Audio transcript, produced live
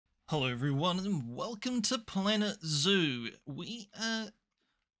Hello everyone and welcome to Planet Zoo.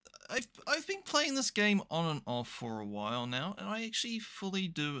 I've been playing this game on and off for a while now, and I actually fully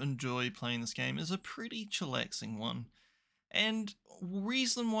do enjoy playing this game. It's a pretty chillaxing one. And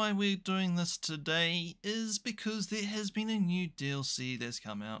reason why we're doing this today is because there has been a new DLC that's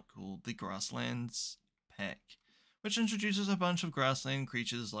come out called the Grasslands Pack, which introduces a bunch of grassland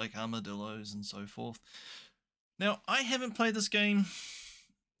creatures like armadillos and so forth. Now, I haven't played this game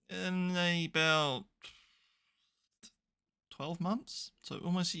in about 12 months, so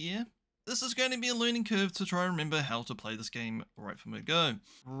almost a year. This is going to be a learning curve to try and remember how to play this game right from the go.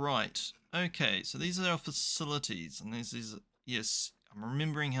 Right, okay, so these are our facilities, and yes, I'm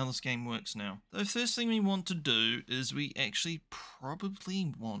remembering how this game works now. The first thing we want to do is we actually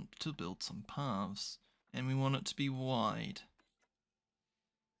probably want to build some paths, and we want it to be wide.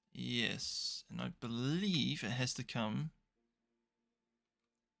 Yes, and I believe it has to come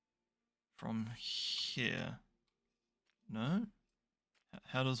from here. No?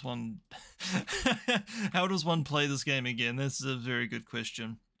 How does one how does one play this game again? That's a very good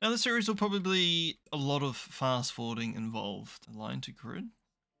question. Now the series will probably be a lot of fast forwarding involved. Align to grid.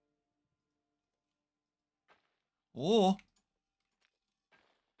 Or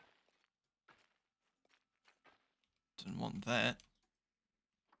didn't want that.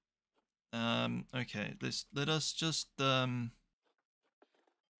 Okay, let us just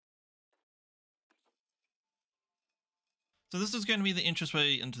So this is going to be the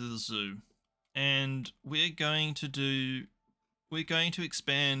entranceway into the zoo, and we're going to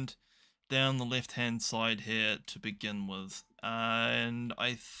expand down the left hand side here to begin with, and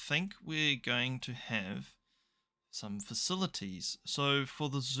I think we're going to have some facilities. So for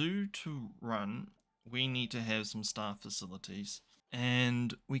the zoo to run, we need to have some staff facilities,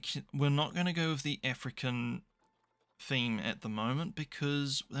 and we're not going to go with the African theme at the moment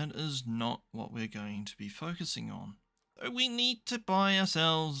because that is not what we're going to be focusing on. We need to buy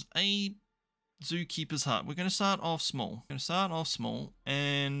ourselves a zookeeper's hut. We're going to start off small.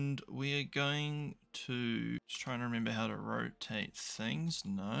 And we're going to just trying to remember how to rotate things.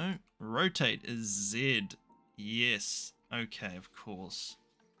 No, rotate is Z. Yes. Okay, of course.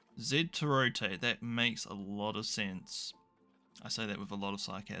 Z to rotate. That makes a lot of sense. I say that with a lot of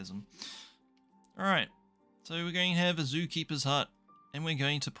sarcasm. All right. So we're going to have a zookeeper's hut, and we're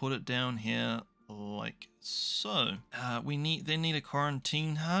going to put it down here like so. We need a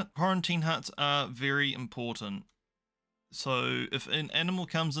quarantine hut. Quarantine huts are very important. So if an animal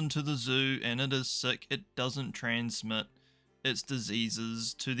comes into the zoo and it is sick, it doesn't transmit its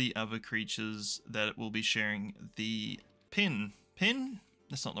diseases to the other creatures that it will be sharing the pen. Pen?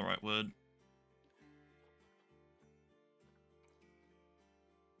 That's not the right word.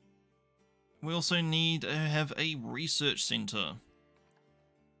 We also need to have a research center.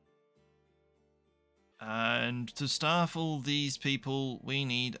 And to staff all these people, we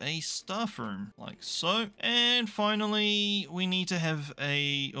need a staff room, like so. And finally, we need to have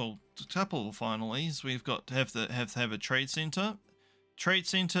a couple of finalies. We've got to have a trade center. Trade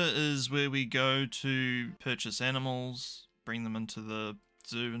center is where we go to purchase animals, bring them into the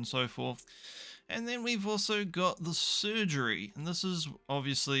zoo and so forth. And then we've also got the surgery, and this is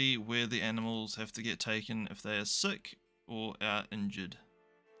obviously where the animals have to get taken if they are sick or are injured.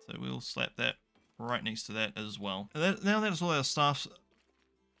 So we'll slap that right next to that as well. Now that's all our staff,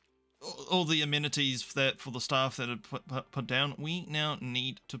 all the amenities for the staff that are put down. We now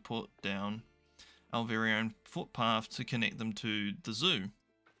need to put down our very own footpath to connect them to the zoo.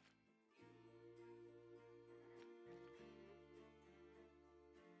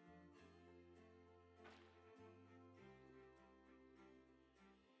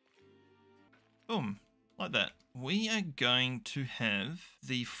 Boom, like that. We are going to have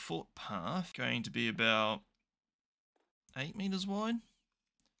the footpath going to be about 8 meters wide.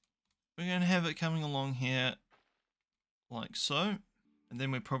 We're going to have it coming along here like so. And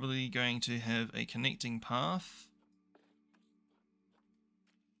then we're probably going to have a connecting path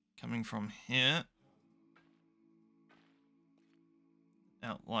coming from here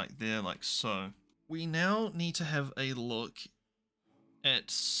out like there, like so. We now need to have a look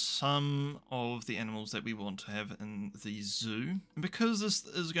at some of the animals that we want to have in the zoo. And because this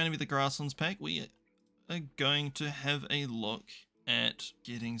is going to be the Grasslands Pack, we are going to have a look at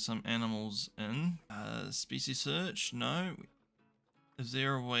getting some animals in. Species search? No. Is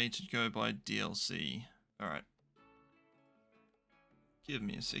there a way to go by DLC? Alright. Give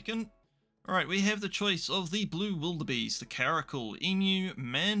me a second. Alright, we have the choice of the blue wildebeest, the caracal, emu,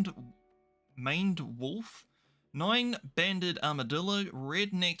 maned wolf, 9-banded armadillo,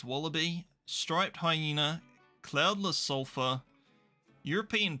 red-necked wallaby, striped hyena, cloudless sulphur,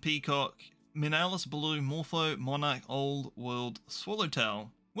 European peacock, Minalis blue, Morpho, monarch, old world,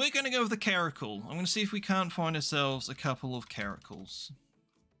 swallowtail. We're going to go with the caracal. I'm going to see if we can't find ourselves a couple of caracals.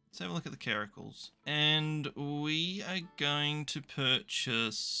 Let's have a look at the caracals. And we are going to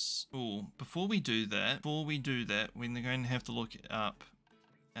purchase... Oh, before we do that, we're going to have to look up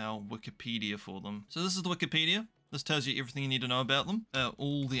our Wikipedia for them. So this is the Wikipedia. This tells you everything you need to know about them.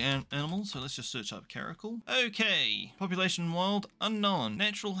 All the animals. So let's just search up caracal. Okay. Population wild, unknown.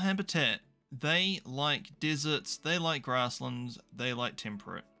 Natural habitat. They like deserts, they like grasslands, they like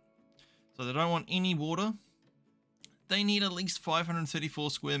temperate. So they don't want any water. They need at least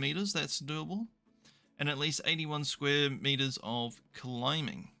 534 square meters, that's doable. And at least 81 square meters of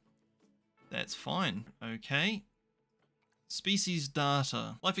climbing. That's fine. Okay. Species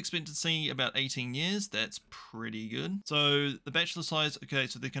data. Life expectancy about 18 years, that's pretty good. So the bachelor size, okay,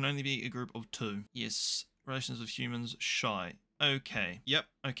 so there can only be a group of 2. Yes, relations with humans, shy. Okay, yep,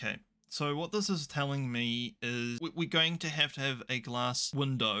 okay. So what this is telling me is we're going to have a glass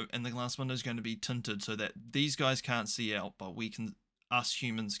window, and the glass window is going to be tinted so that these guys can't see out, but us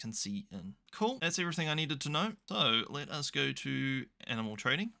humans can see in. Cool, that's everything I needed to know. So let us go to animal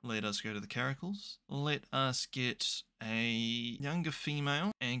trading. Let us go to the caracals. Let us get a younger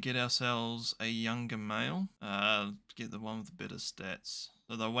female and get ourselves a younger male. Get the one with the better stats.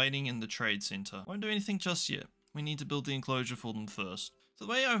 So they're waiting in the trade center. Won't do anything just yet. We need to build the enclosure for them first. So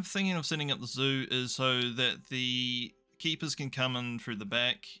the way I'm thinking of setting up the zoo is so that the keepers can come in through the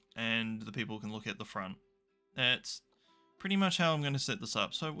back and the people can look at the front. That's pretty much how I'm going to set this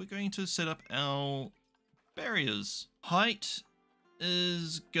up. So we're going to set up our barriers. Height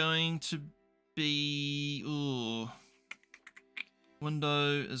is going to be... Ooh.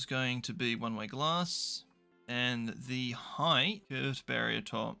 Window is going to be one-way glass. And the height, curved barrier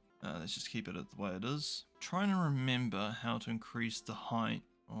top, let's just keep it the way it is. Trying to remember how to increase the height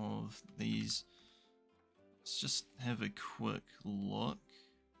of these. Let's just have a quick look.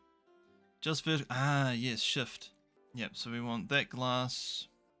 Just yes, shift. Yep, so we want that glass,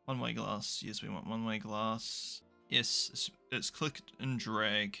 one-way glass. Yes, we want one-way glass. Yes, it's click and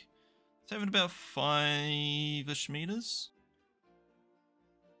drag. It's having about 5-ish meters.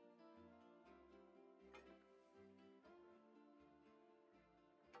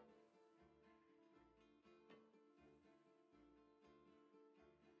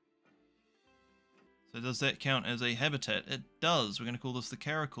 So does that count as a habitat? It does. We're going to call this the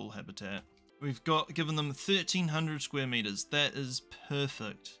caracal habitat. We've given them 1,300 square meters. That is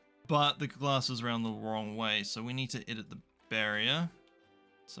perfect. But the glass is around the wrong way, so we need to edit the barrier.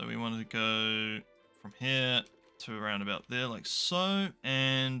 So we want to go from here to around about there, like so.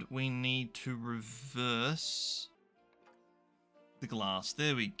 And we need to reverse the glass.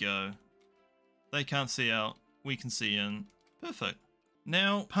 There we go. They can't see out. We can see in. Perfect.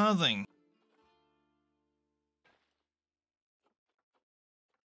 Now, pathing.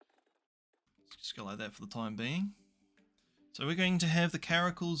 Just go like that for the time being. So we're going to have the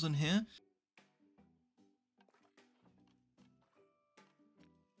caracals in here.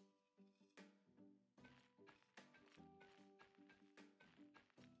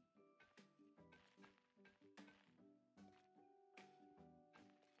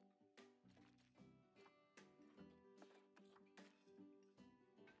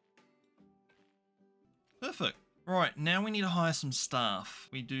 Perfect. Right, now we need to hire some staff.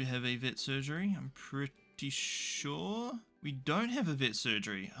 We do have a vet surgery, I'm pretty sure. We don't have a vet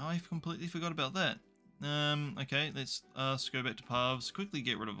surgery. I completely forgot about that. Okay, let's go back to paths, quickly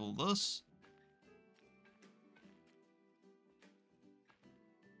get rid of all this.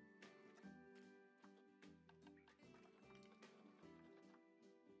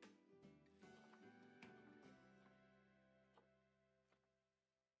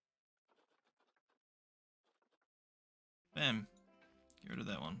 Bam. Get rid of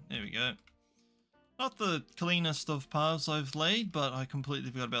that one. There we go. Not the cleanest of paths I've laid, but I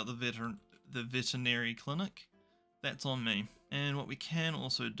completely forgot about the veterinary clinic. That's on me. And what we can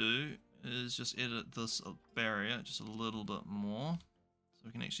also do is just edit this barrier just a little bit more. So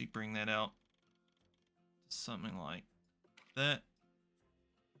we can actually bring that out to something like that.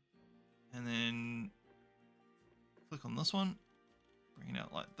 And then click on this one. Bring it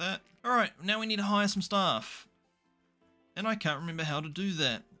out like that. Alright, now we need to hire some staff. And I can't remember how to do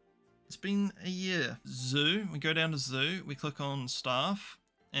that. It's been a year. Zoo, we go down to zoo, we click on staff,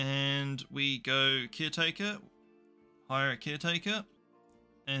 and we go caretaker, hire a caretaker,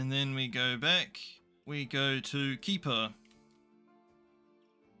 and then we go back, we go to keeper.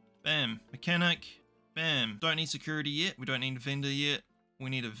 Bam, mechanic, bam. Don't need security yet, we don't need a vendor yet, we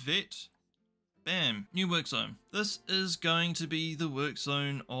need a vet. Bam, new work zone. This is going to be the work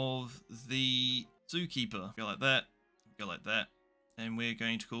zone of the zookeeper. Go like that, go like that. And we're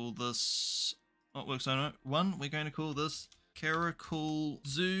going to call this, not work zone 1, we're going to call this Caracal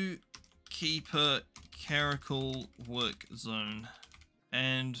Zookeeper Caracal Work Zone.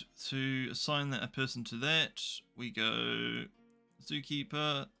 And to assign that a person to that, we go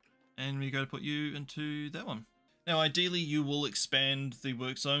Zookeeper, and we go to put you into that one. Now, ideally, you will expand the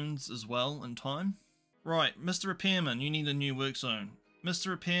work zones as well in time. Right, Mr. Repairman, you need a new work zone. Mr.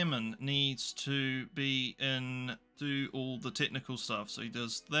 Repairman needs to be in, do all the technical stuff, so he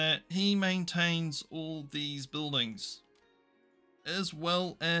does that. He maintains all these buildings, as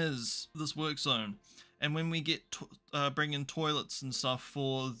well as this work zone. And when we get bring in toilets and stuff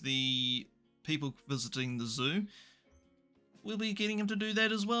for the people visiting the zoo, we'll be getting him to do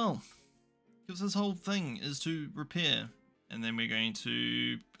that as well. Because this whole thing is to repair. And then we're going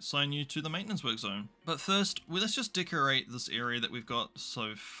to assign you to the maintenance work zone. But first, let's just decorate this area that we've got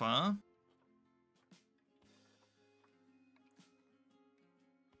so far.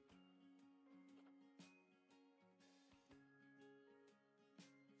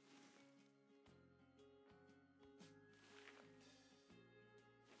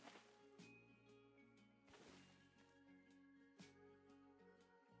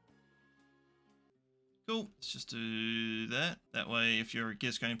 Cool, let's just do that. That way, if you're a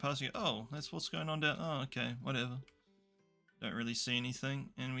guest going past, you go, oh, that's what's going on down. Oh, okay, whatever. Don't really see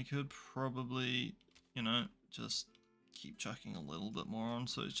anything. And we could probably, you know, just keep chucking a little bit more on.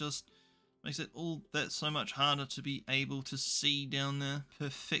 So it just makes it all that so much harder to be able to see down there.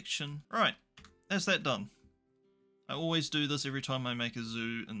 Perfection. Right, that's that done. I always do this every time I make a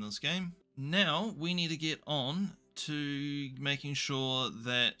zoo in this game. Now, we need to get on to making sure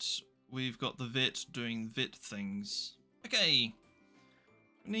that we've got the vet doing vet things. Okay,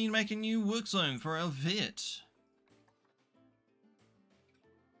 we need to make a new work zone for our vet.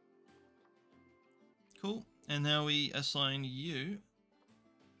 Cool, and now we assign you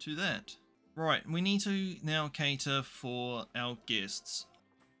to that. Right, we need to now cater for our guests.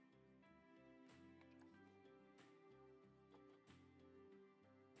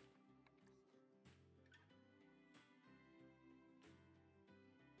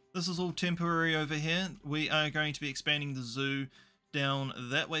 This is all temporary over here. We are going to be expanding the zoo down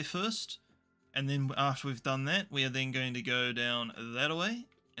that way first. And then after we've done that, we are then going to go down that way.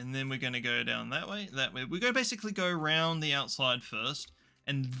 And then we're going to go down that way, that way. We're going to basically go around the outside first.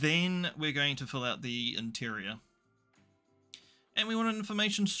 And then we're going to fill out the interior. And we want an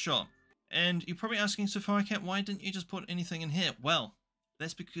information shop. And you're probably asking, so Firecat, why didn't you just put anything in here? Well,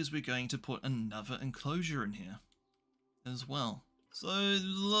 that's because we're going to put another enclosure in here as well. So the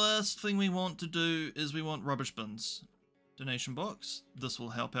last thing we want to do is we want rubbish bins. Donation box. This will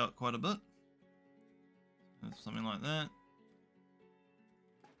help out quite a bit. Something like that.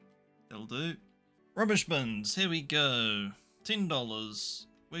 That'll do. Rubbish bins. Here we go. $10.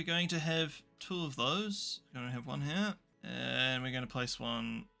 We're going to have 2 of those. We're going to have one here. And we're going to place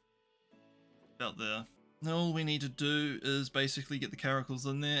one about there. Now all we need to do is basically get the caracals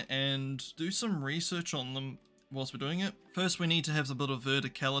in there and do some research on them whilst we're doing it. First, we need to have a bit of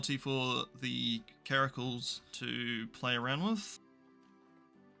verticality for the caracals to play around with.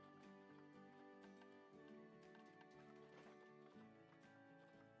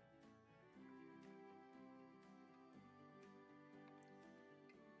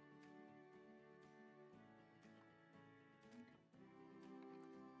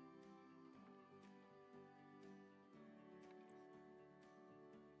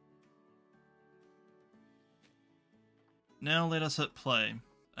 Now let us hit play.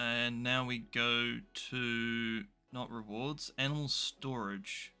 And now we go to, not rewards, animal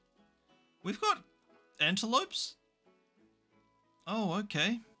storage. We've got antelopes? Oh,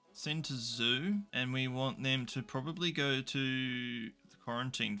 okay. Send to zoo. And we want them to probably go to the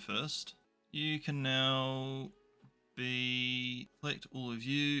quarantine first. You can now be, select all of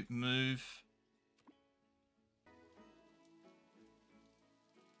you, move.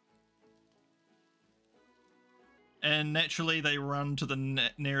 And naturally they run to the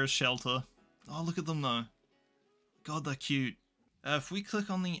nearest shelter. Oh, look at them though. God, they're cute. If we click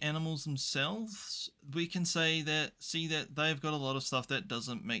on the animals themselves, we can see that they've got a lot of stuff that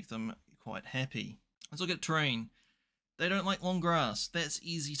doesn't make them quite happy. Let's look at terrain. They don't like long grass. That's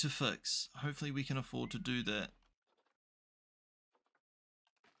easy to fix. Hopefully we can afford to do that.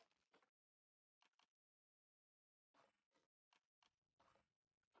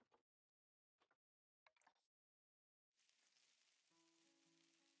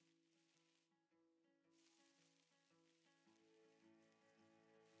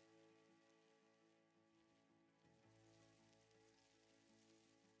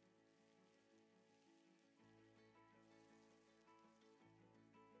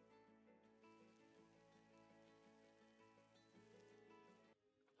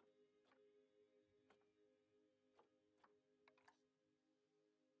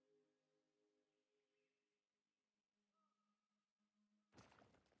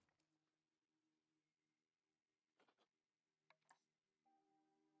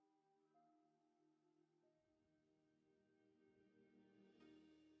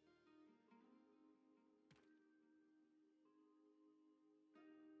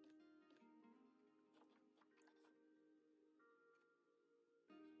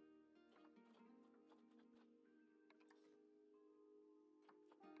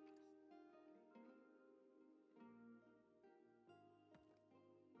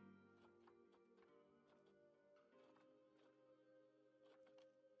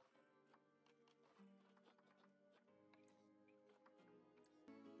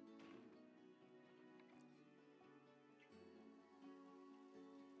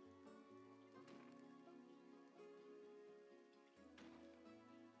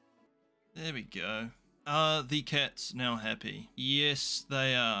 There we go. Are the cats now happy? Yes,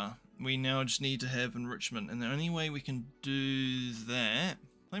 they are. We now just need to have enrichment, and the only way we can do that...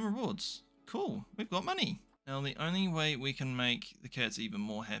 Claim rewards. Cool, we've got money. Now the only way we can make the cats even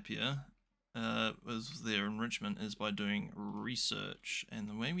more happier with their enrichment is by doing research. And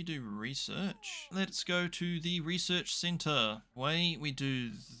the way we do research... Let's go to the research center. Way we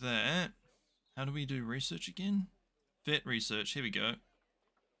do that... How do we do research again? Vet research, here we go.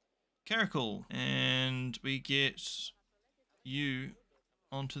 Caracal, and we get you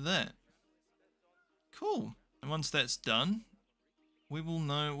onto that. Cool. And once that's done, we will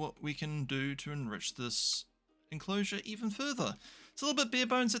know what we can do to enrich this enclosure even further. It's a little bit bare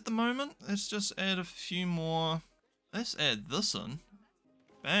bones at the moment. Let's just add a few more. Let's add this in.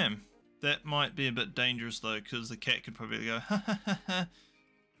 Bam. That might be a bit dangerous though, because the cat could probably go ha ha ha ha.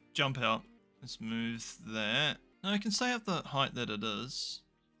 Jump out. Let's move that. No, I can stay up the height that it is.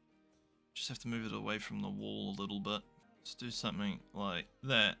 Just have to move it away from the wall a little bit. Let's do something like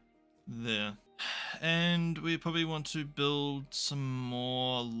that. There. And we probably want to build some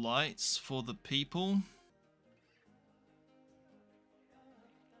more lights for the people.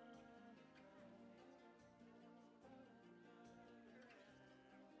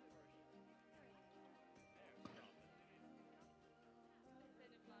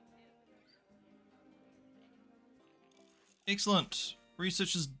 Excellent.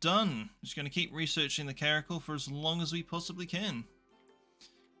 Research is done. Just going to keep researching the caracal for as long as we possibly can.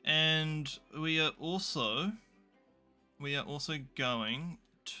 And we are also going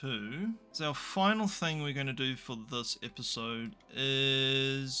to... So our final thing we're going to do for this episode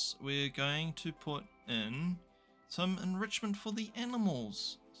is we're going to put in some enrichment for the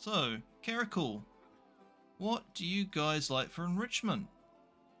animals. So, caracal, what do you guys like for enrichment?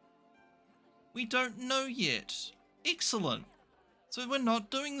 We don't know yet. Excellent. So we're not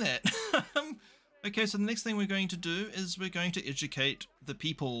doing that. Okay, so the next thing we're going to do is we're going to educate the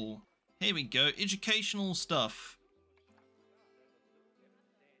people. Here we go, educational stuff.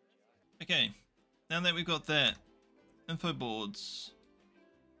 Okay, now that we've got that, info boards,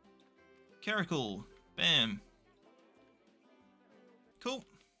 caracal, bam. Cool.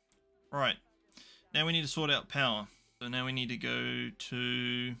 Right, now we need to sort out power. So now we need to go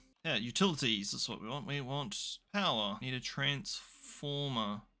to, yeah, utilities, that's what we want. We want power, need a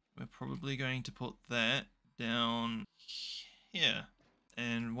transformer. We're probably going to put that down here.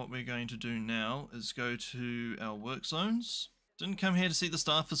 And what we're going to do now is go to our work zones. Didn't come here to see the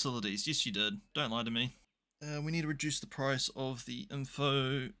staff facilities. Yes, you did. Don't lie to me. We need to reduce the price of the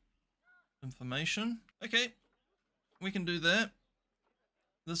information. Okay, we can do that.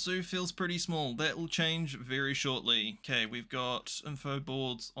 The zoo feels pretty small. That will change very shortly. Okay, we've got info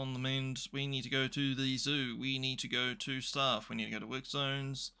boards on the mend. We need to go to the zoo. We need to go to staff. We need to go to work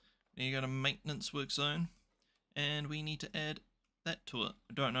zones. We need to go to maintenance work zone. And we need to add that to it.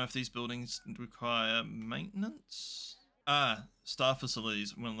 I don't know if these buildings require maintenance. Staff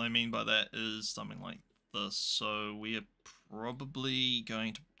facilities. What I mean by that is something like this. So we are probably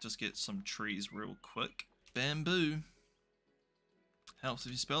going to just get some trees real quick. Bamboo. Helps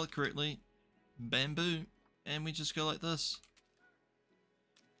if you spell it correctly. Bamboo. And we just go like this.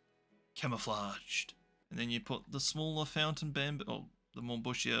 Camouflaged. And then you put the smaller fountain bamboo, or the more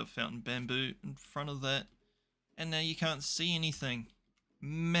bushier fountain bamboo in front of that. And now you can't see anything.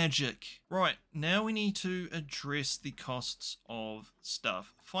 Magic. Right, now we need to address the costs of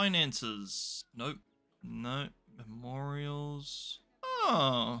stuff. Finances. Nope. No. Memorials.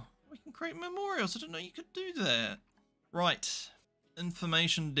 Oh, we can create memorials. I didn't know you could do that. Right.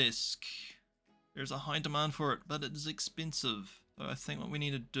 Information desk. There's a high demand for it, but it is expensive. So I think what we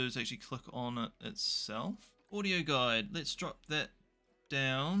need to do is actually click on it itself. Audio guide. Let's drop that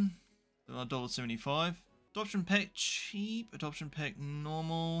down to $1.75. Adoption pack cheap. Adoption pack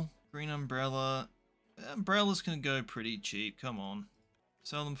normal. Green umbrella. Umbrellas can go pretty cheap. Come on.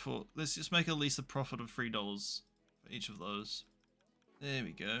 Sell them for... Let's just make at least a profit of $3 for each of those. There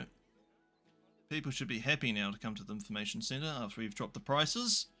we go. People should be happy now to come to the information center after we've dropped the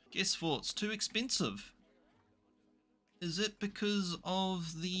prices. Guess what? It's too expensive. Is it because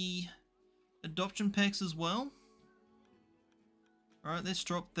of the adoption packs as well? Alright, let's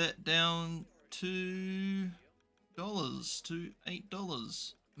drop that down to $2 to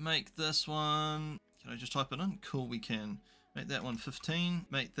 $8. Make this one... Can I just type it in? Cool, we can. Make that one 15.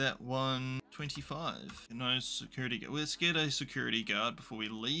 Make that one 25. No security guard. Let's get a security guard before we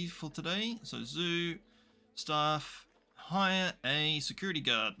leave for today. So zoo, staff, hire a security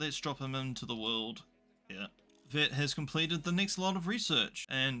guard. Let's drop him into the world. Yeah. Vet has completed the next lot of research.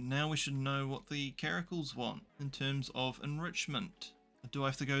 And now we should know what the caracals want in terms of enrichment. Do I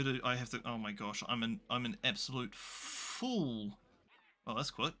have to go to? I have to. Oh my gosh, I'm an absolute fool. Oh,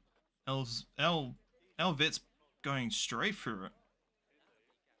 that's quick. Our vet's going straight through it.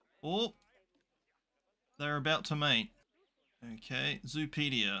 Oh, they're about to mate. Okay,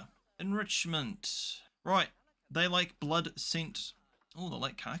 Zoopedia. Enrichment. Right, they like blood scent. Oh, they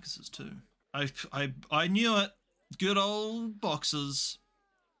like carcasses too. I knew it. Good old boxes.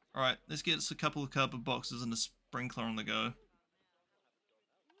 Alright, let's get us a couple of cardboard boxes and a sprinkler on the go.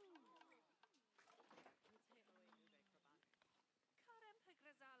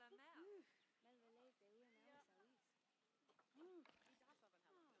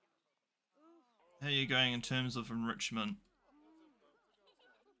 How are you going in terms of enrichment?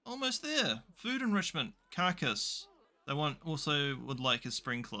 Almost there. Food enrichment. Carcass. They also would like a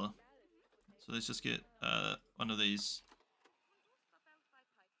sprinkler. So let's just get one of these.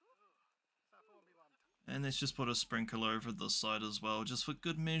 And let's just put a sprinkler over this side as well, just for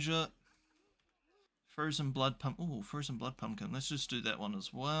good measure. Frozen blood pumpkin. Oh, frozen blood pumpkin. Let's just do that one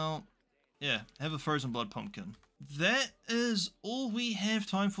as well. Yeah, have a frozen blood pumpkin. That is all we have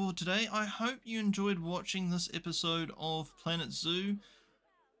time for today. I hope you enjoyed watching this episode of Planet Zoo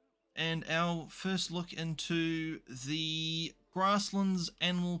and our first look into the Grasslands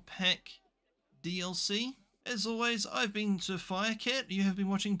Animal Pack DLC. As always, I've been Sir Firecat. You have been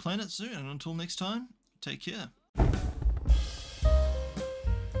watching Planet Zoo, and until next time, take care.